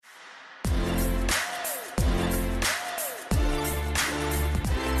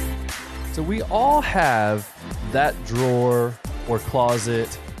So we all have that drawer or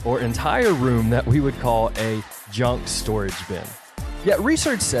closet or entire room that we would call a junk storage bin. Yet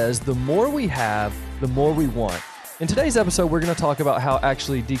research says the more we have, the more we want. In today's episode, we're going to talk about how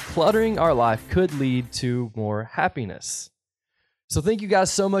actually decluttering our life could lead to more happiness. So thank you guys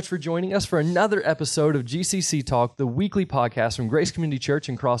so much for joining us for another episode of GCC Talk, the weekly podcast from Grace Community Church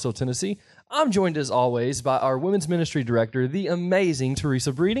in Crossville, Tennessee. I'm joined as always by our women's ministry director, the amazing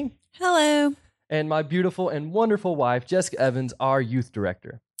Teresa Breeding. Hello. And my beautiful and wonderful wife, Jessica Evans, our youth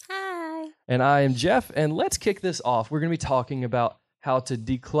director. Hi. And I am Jeff, and let's kick this off. We're going to be talking about how to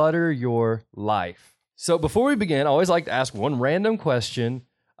declutter your life. So before we begin, I always like to ask one random question.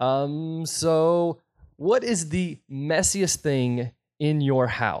 So what is the messiest thing in your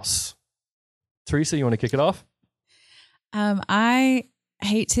house? Teresa, you want to kick it off? I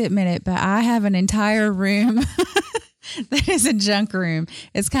hate to admit it, but I have an entire room that is a junk room.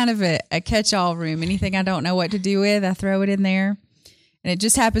 It's kind of a catch-all room. Anything I don't know what to do with, I throw it in there. And it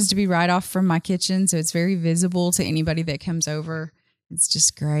just happens to be right off from my kitchen, so it's very visible to anybody that comes over. It's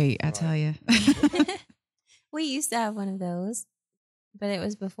just great, I tell you. We used to have one of those, but it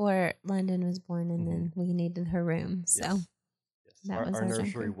was before London was born, and then we needed her room. So Yes. that Our was our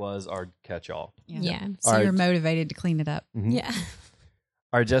nursery junk was our catch-all. Yeah. So All you're right. motivated to clean it up. Mhm. Yeah.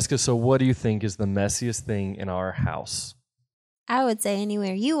 All right, Jessica, so what do you think is the messiest thing in our house? I would say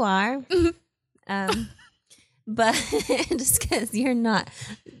anywhere you are. But just because you're not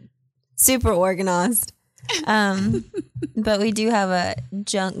super organized. But we do have a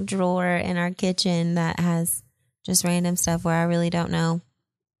junk drawer in our kitchen that has just random stuff where I really don't know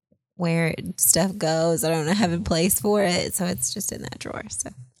where stuff goes. I don't have a place for it. So it's just in that drawer. So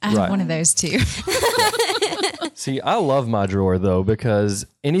I have Right. one of those too. See, I love my drawer, though, because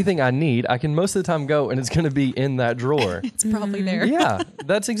anything I need, I can most of the time go, and it's going to be in that drawer. It's probably there. Yeah,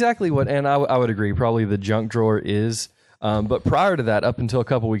 that's exactly what, and I would agree, probably the junk drawer is. But prior to that, up until a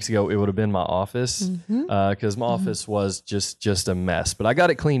couple weeks ago, it would have been my office, because my office was just a mess. But I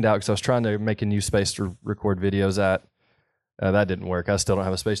got it cleaned out because I was trying to make a new space to record videos at. That didn't work. I still don't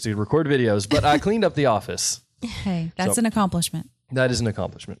have a space to record videos, but I cleaned up the office. Hey, that's So- an accomplishment. That is an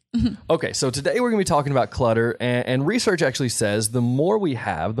accomplishment. Okay, so today we're going to be talking about clutter, and research actually says the more we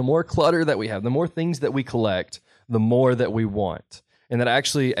have, the more clutter that we have, the more things that we collect, the more that we want. And that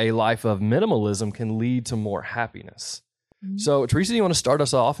actually a life of minimalism can lead to more happiness. So, Teresa, do you want to start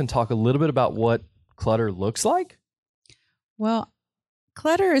us off and talk a little bit about what clutter looks like? Well,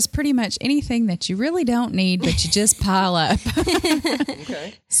 clutter is pretty much anything that you really don't need, but you just pile up.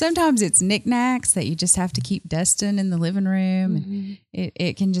 Okay. Sometimes it's knickknacks that you just have to keep dusting in the living room. And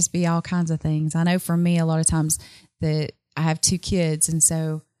it can just be all kinds of things. I know for me, a lot of times that I have 2 kids, and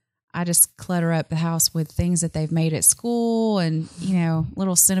so I just clutter up the house with things that they've made at school and,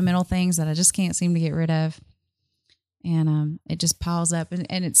 little sentimental things that I just can't seem to get rid of. And it just piles up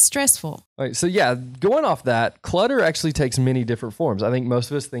and it's stressful. All right, so yeah, going off that, clutter actually takes many different forms. I think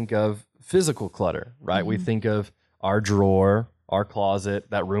most of us think of physical clutter, right? We think of our drawer, our closet,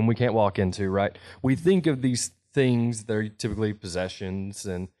 that room we can't walk into, right? We think of these things that are typically possessions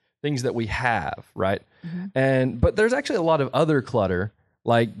and things that we have, right? But there's actually a lot of other clutter,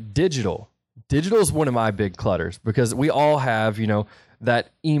 like digital. Digital is one of my big clutters because we all have,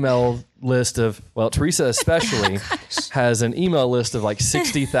 that email list of, well, Teresa especially has an email list of like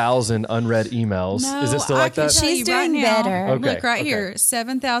 60,000 unread emails. Is it still like that? tell She's you right doing now. better. Okay, Look right okay. here,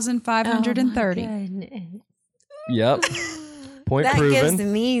 7,530. Yep. Point That proven. gives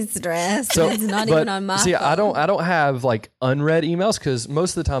me stress. So, It's not but even on my see, phone. I don't have like unread emails because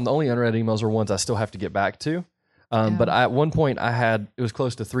most of the time the only unread emails are ones I still have to get back to. But at one point it was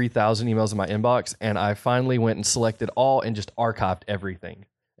close to 3,000 emails in my inbox, and I finally went and selected all and just archived everything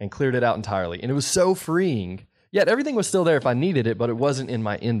and cleared it out entirely. And it was so freeing. Yet everything was still there if I needed it, but it wasn't in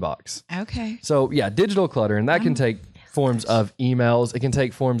my inbox. Okay. So yeah, digital clutter, and that can take forms of emails. It can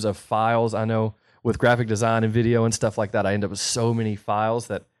take forms of files. I know with graphic design and video and stuff like that, I end up with so many files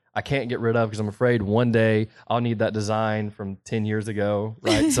that I can't get rid of because I'm afraid one day I'll need that design from 10 years ago,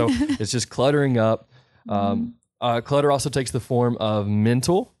 right? So it's just cluttering up. Clutter also takes the form of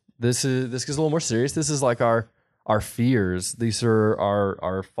mental. This gets a little more serious. This is like our fears. These are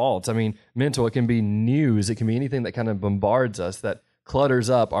our faults. I mean, mental, it can be news. It can be anything that kind of bombards us, that clutters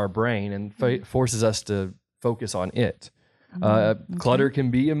up our brain and forces us to focus on it. Clutter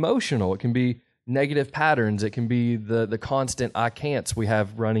can be emotional. It can be negative patterns. It can be the constant I can'ts we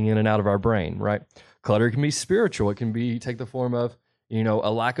have running in and out of our brain, right? Clutter can be spiritual. It can take the form of,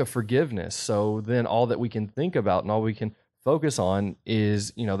 a lack of forgiveness. So then all that we can think about and all we can focus on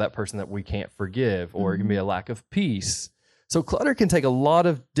is, that person that we can't forgive, or it can be a lack of peace. So clutter can take a lot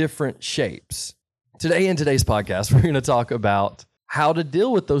of different shapes. Today in today's podcast, we're going to talk about how to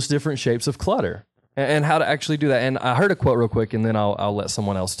deal with those different shapes of clutter and how to actually do that. And I heard a quote real quick, and then I'll let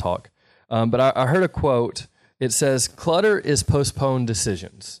someone else talk. But I heard a quote. It says, clutter is postponed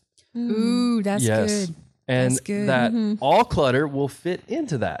decisions. Ooh, that's good. And that's good. that all clutter will fit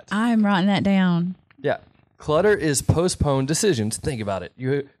into that. I'm writing that down. Yeah. Clutter is postponed decisions. Think about it.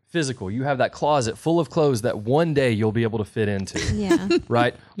 You have that closet full of clothes that one day you'll be able to fit into. Yeah.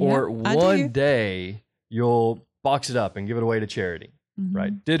 Right? Yeah, or I one do. day you'll box it up and give it away to charity.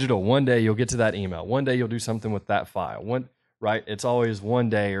 Right? Digital, one day you'll get to that email. One day you'll do something with that file. Right? It's always one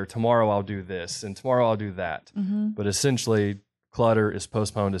day, or tomorrow I'll do this and tomorrow I'll do that. But essentially, clutter is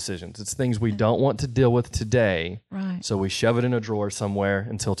postponed decisions. It's things we don't want to deal with today. Right. So we shove it in a drawer somewhere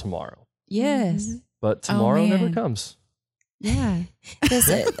until tomorrow. Yes. But tomorrow never man. comes. Yeah.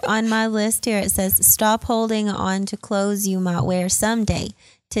 On my list here, it says, stop holding on to clothes you might wear someday.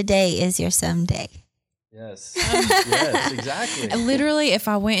 Today is your someday. Yes. Yes, exactly. Literally, if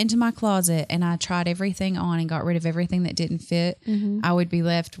I went into my closet and I tried everything on and got rid of everything that didn't fit, I would be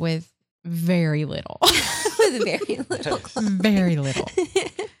left with very little. With very little clothes. Very little.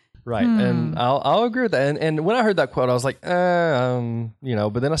 Right. And I'll agree with that. And when I heard that quote, I was like, but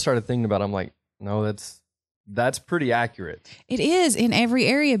then I started thinking about it. I'm like, no, that's pretty accurate. It is in every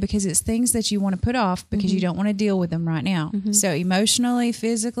area because it's things that you want to put off because you don't want to deal with them right now. So emotionally,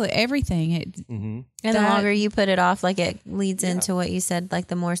 physically, everything. And the longer you put it off, like it leads into what you said, like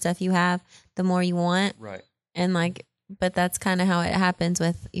the more stuff you have, the more you want. Right. And like, but that's kind of how it happens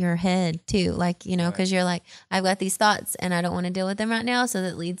with your head too. Like, because you're like, I've got these thoughts and I don't want to deal with them right now. So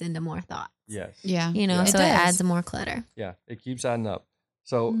that leads into more thoughts. Yes. Yeah. So it adds more clutter. Yeah. It keeps adding up.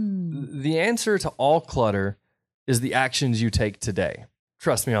 So the answer to all clutter is the actions you take today.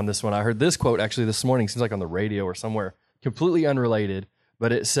 Trust me on this one. I heard this quote actually this morning. Seems like on the radio or somewhere, completely unrelated,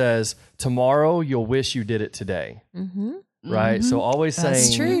 but it says, tomorrow you'll wish you did it today. Right? So always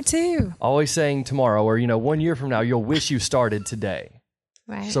That's saying, true too. always saying tomorrow, or 1 year from now, you'll wish you started today.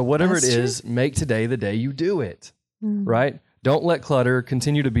 Right. So whatever That's it is, make today the day you do it. Right? Don't let clutter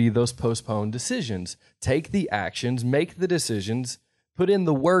continue to be those postponed decisions. Take the actions, make the decisions, put in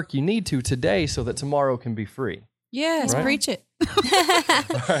the work you need to today so that tomorrow can be free. Yes, Right. preach it.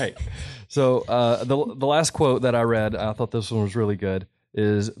 All right. So the last quote that I read, I thought this one was really good,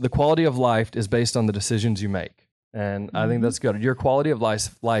 is the quality of life is based on the decisions you make. And I think that's good. Your quality of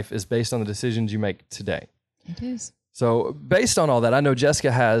life is based on the decisions you make today. It is. So based on all that, I know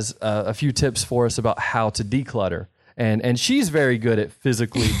Jessica has a few tips for us about how to declutter. And she's very good at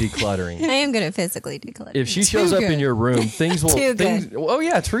physically decluttering. I am good at physically decluttering. If she shows up in your room, things will... Too good. Oh,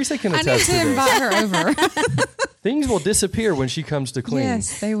 yeah, Teresa can I need attest to to this. invite her over. Things will disappear when she comes to clean.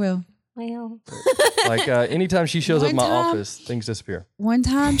 Yes, they will. Well, Like anytime she shows up in my One time- office, things disappear. One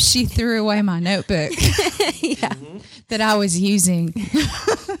time she threw away my notebook that I was using.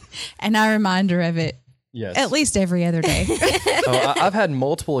 And I remind her of it Yes. at least every other day. I've had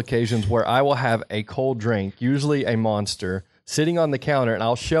multiple occasions where I will have a cold drink, usually a Monster, sitting on the counter, and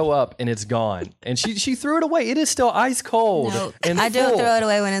I'll show up and it's gone. And she threw it away. It is still ice cold. no, and I don't full. throw it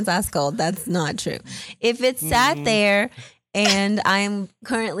away when it's ice cold. That's not true. If it's sat there and I'm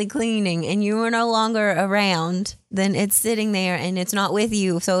currently cleaning and you are no longer around, then it's sitting there and it's not with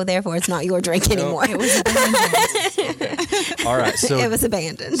you. So therefore it's not your drink anymore. It was All right. So it was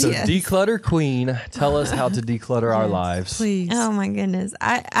abandoned. So yes. Declutter Queen, tell us how to declutter our lives. please. Oh my goodness.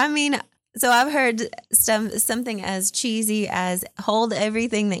 I mean, so I've heard something as cheesy as hold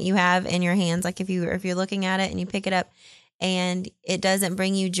everything that you have in your hands. Like if you're looking at it and you pick it up and it doesn't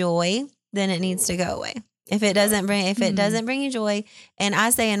bring you joy, then it needs to go away. If it doesn't bring you joy, and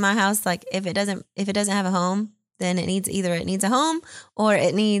I say in my house, like if it doesn't have a home, then it needs a home or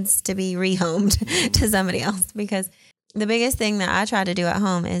it needs to be rehomed to somebody else. Because the biggest thing that I try to do at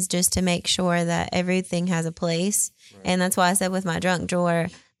home is just to make sure that everything has a place. Right. And that's why I said with my junk drawer,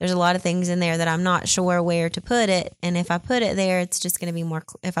 there's a lot of things in there that I'm not sure where to put it. And if I put it there, it's just going to be more,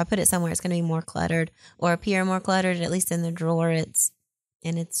 if I put it somewhere, it's going to be more cluttered or appear more cluttered. At least in the drawer, it's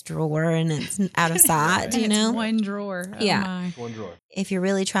in its drawer and it's out of sight, you know? It's one drawer. Oh Yeah. my. One drawer. If you're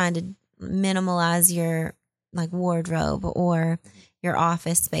really trying to minimalize your like wardrobe or your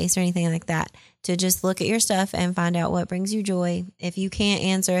office space or anything like that, to just look at your stuff and find out what brings you joy. If you can't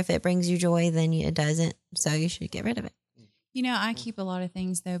answer if it brings you joy, then it doesn't. So you should get rid of it. I keep a lot of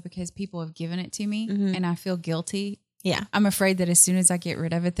things though because people have given it to me and I feel guilty. Yeah. I'm afraid that as soon as I get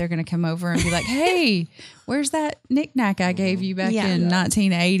rid of it, they're going to come over and be like, hey, where's that knickknack I gave you back in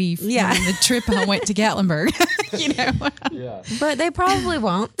 1980 from the trip I went to Gatlinburg? Yeah. But they probably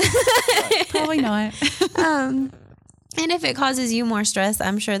won't. Probably not. And if it causes you more stress,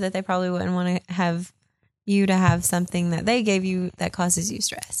 I'm sure that they probably wouldn't want to have you to have something that they gave you that causes you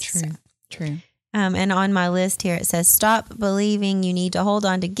stress. True. And on my list here, it says, stop believing you need to hold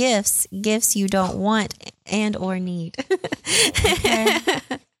on to gifts you don't want and or need.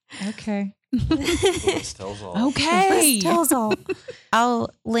 Okay. List tells all. Okay. List tells all. I'll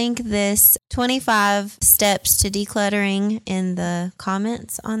link this 25 steps to decluttering in the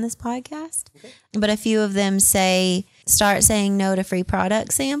comments on this podcast. Okay. But a few of them say, start saying no to free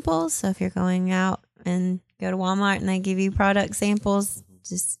product samples. So if you're going out and go to Walmart and they give you product samples,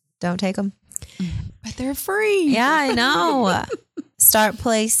 just don't take them. But they're free. Yeah, I know. Start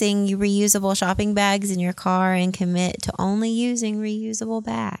placing reusable shopping bags in your car and commit to only using reusable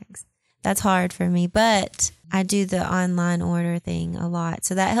bags. That's hard for me, but I do the online order thing a lot.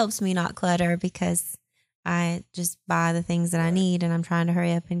 So that helps me not clutter because I just buy the things that I need and I'm trying to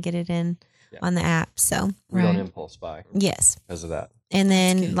hurry up and get it in on the app. So we don't impulse buy. Yes. Because of that. And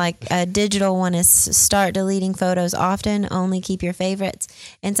then like a digital one is start deleting photos often, only keep your favorites.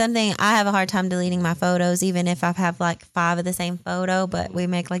 And something, I have a hard time deleting my photos, even if I have like 5 of the same photo, but we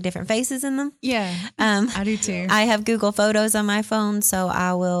make like different faces in them. Yeah, I do too. I have Google Photos on my phone, so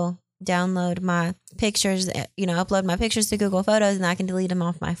I will download my pictures, upload my pictures to Google Photos and I can delete them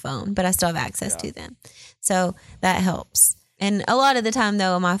off my phone, but I still have access to them. So that helps. And a lot of the time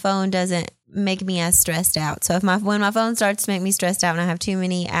though, my phone doesn't make me as stressed out. So when my phone starts to make me stressed out and I have too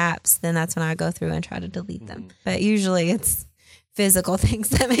many apps, then that's when I go through and try to delete them. But usually it's physical things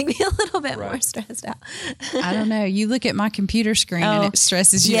that make me a little bit more stressed out. I don't know. You look at my computer screen and it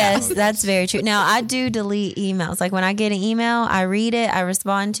stresses you out. Yes, that's very true. Now, I do delete emails. Like when I get an email, I read it, I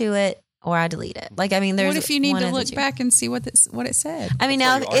respond to it, or I delete it. Like, I mean, there's what if you need to look back and see what it said? I mean,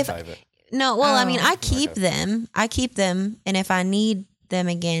 now I keep them. I keep them, and if I need them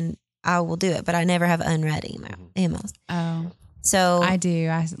again, I will do it. But I never have unread emails. Oh. So I do.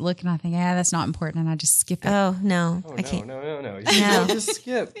 I look and I think, that's not important, and I just skip it. Oh no, I can't. No. You just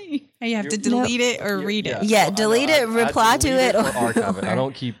skip. You have to delete it or read it. Yeah, delete it, reply to it, or archive it. I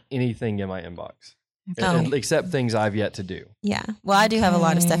don't keep anything in my inbox. Except things I've yet to do. Yeah. Well, I do have a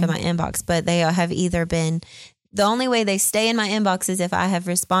lot of stuff in my inbox, but they have either been, the only way they stay in my inbox is if I have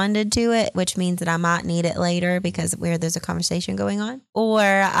responded to it, which means that I might need it later because there's a conversation going on. Or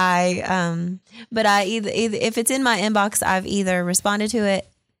but I either if it's in my inbox, I've either responded to it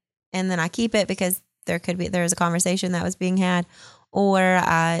and then I keep it because there's a conversation that was being had, or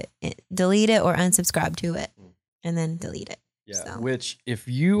I delete it or unsubscribe to it and then delete it. Yeah, so. Which if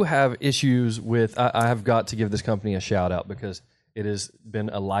you have issues with, I have got to give this company a shout out because it has been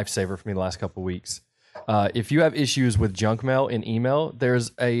a lifesaver for me the last couple of weeks. If you have issues with junk mail in email,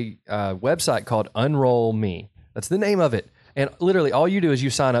 there's a website called Unroll Me. That's the name of it. And literally all you do is you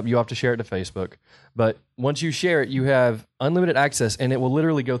sign up. You have to share it to Facebook. But once you share it, you have unlimited access, and it will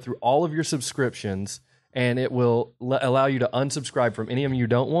literally go through all of your subscriptions, and it will allow you to unsubscribe from any of them you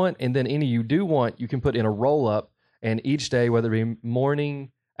don't want. And then any you do want, you can put in a roll up. And each day, whether it be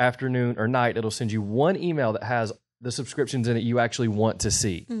morning, afternoon, or night, it'll send you one email that has the subscriptions in it you actually want to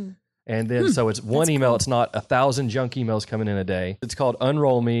see. And then, so it's one email. Cool. It's not 1,000 junk emails coming in a day. It's called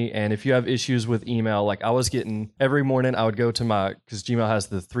Unroll Me. And if you have issues with email, like I was getting every morning, I would go to because Gmail has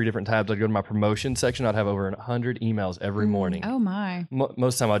the 3 different tabs. I'd go to my promotion section. I'd have over 100 emails every morning. Oh my! Most of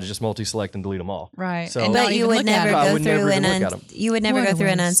the time, I'd just multi-select and delete them all. Right. So, but you would never go through and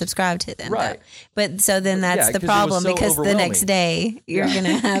unsubscribe to them. Right. Though. But so then that's the problem because the next day you're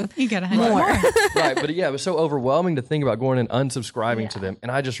gonna have you gotta have more. Right. But yeah, it was so overwhelming to think about going and unsubscribing to them.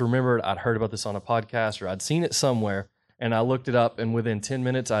 And I just remembered I'd heard about this on a podcast or I'd seen it somewhere, and I looked it up, and within 10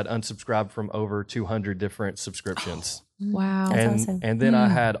 minutes I'd unsubscribed from over 200 different subscriptions. Wow. That's awesome. And then I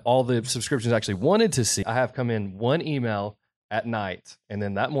had all the subscriptions I actually wanted to see. I have come in one email at night, and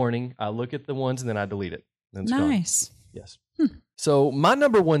then that morning I look at the ones and then I delete it. Then it's nice. Gone. Yes. So my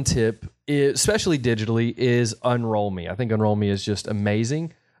number one tip, especially digitally, is Unroll Me. I think Unroll Me is just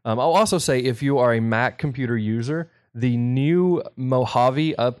amazing. I'll also say if you are a Mac computer user, the new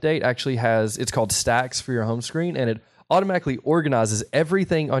Mojave update actually it's called Stacks for your home screen, and it automatically organizes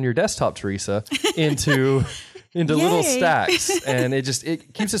everything on your desktop, Teresa, into little stacks. And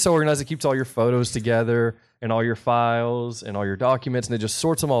it keeps it so organized. It keeps all your photos together and all your files and all your documents, and it just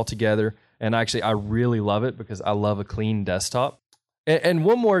sorts them all together. And actually, I really love it because I love a clean desktop. And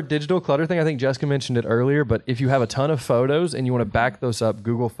one more digital clutter thing, I think Jessica mentioned it earlier, but if you have a ton of photos and you want to back those up,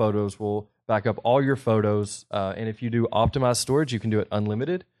 Google Photos will back up all your photos. And if you do optimized storage, you can do it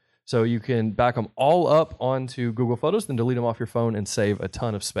unlimited. So you can back them all up onto Google Photos, then delete them off your phone and save a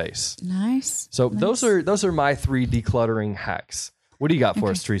ton of space. Nice. So those are my 3 decluttering hacks. What do you got for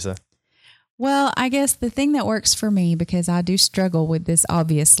us, Teresa? Well, I guess the thing that works for me, because I do struggle with this,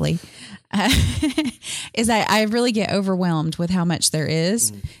 obviously, is I really get overwhelmed with how much there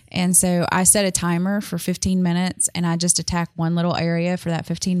is. And so I set a timer for 15 minutes and I just attack one little area for that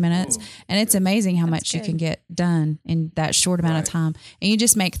 15 minutes. And it's amazing how much you can get done in that short amount of time. And you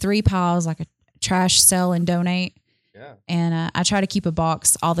just make 3 piles, like a trash, sell, and donate. Yeah. And I try to keep a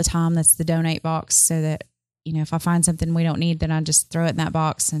box all the time. That's the donate box, so that, if I find something we don't need, then I just throw it in that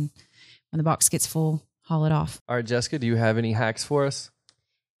box. And when the box gets full, haul it off. All right, Jessica, do you have any hacks for us?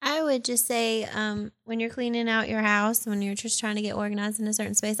 I would just say when you're cleaning out your house, when you're just trying to get organized in a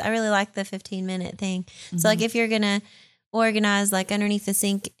certain space, I really like the 15-minute thing. So like if you're going to organize like underneath the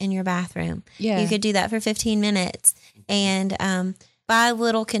sink in your bathroom, you could do that for 15 minutes and buy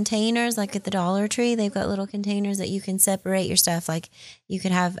little containers. Like at the Dollar Tree, they've got little containers that you can separate your stuff. Like you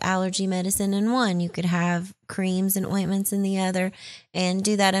could have allergy medicine in one, you could have creams and ointments in the other, and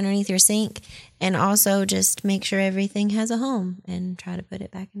do that underneath your sink. And also just make sure everything has a home and try to put it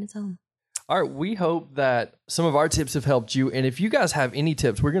back in its home. All right, we hope that some of our tips have helped you. And if you guys have any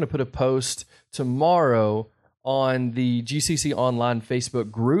tips, we're going to put a post tomorrow on the GCC Online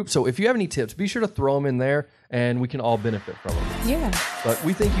Facebook group. So if you have any tips, be sure to throw them in there and we can all benefit from them. Yeah. But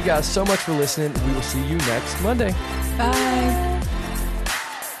we thank you guys so much for listening. We will see you next Monday. Bye.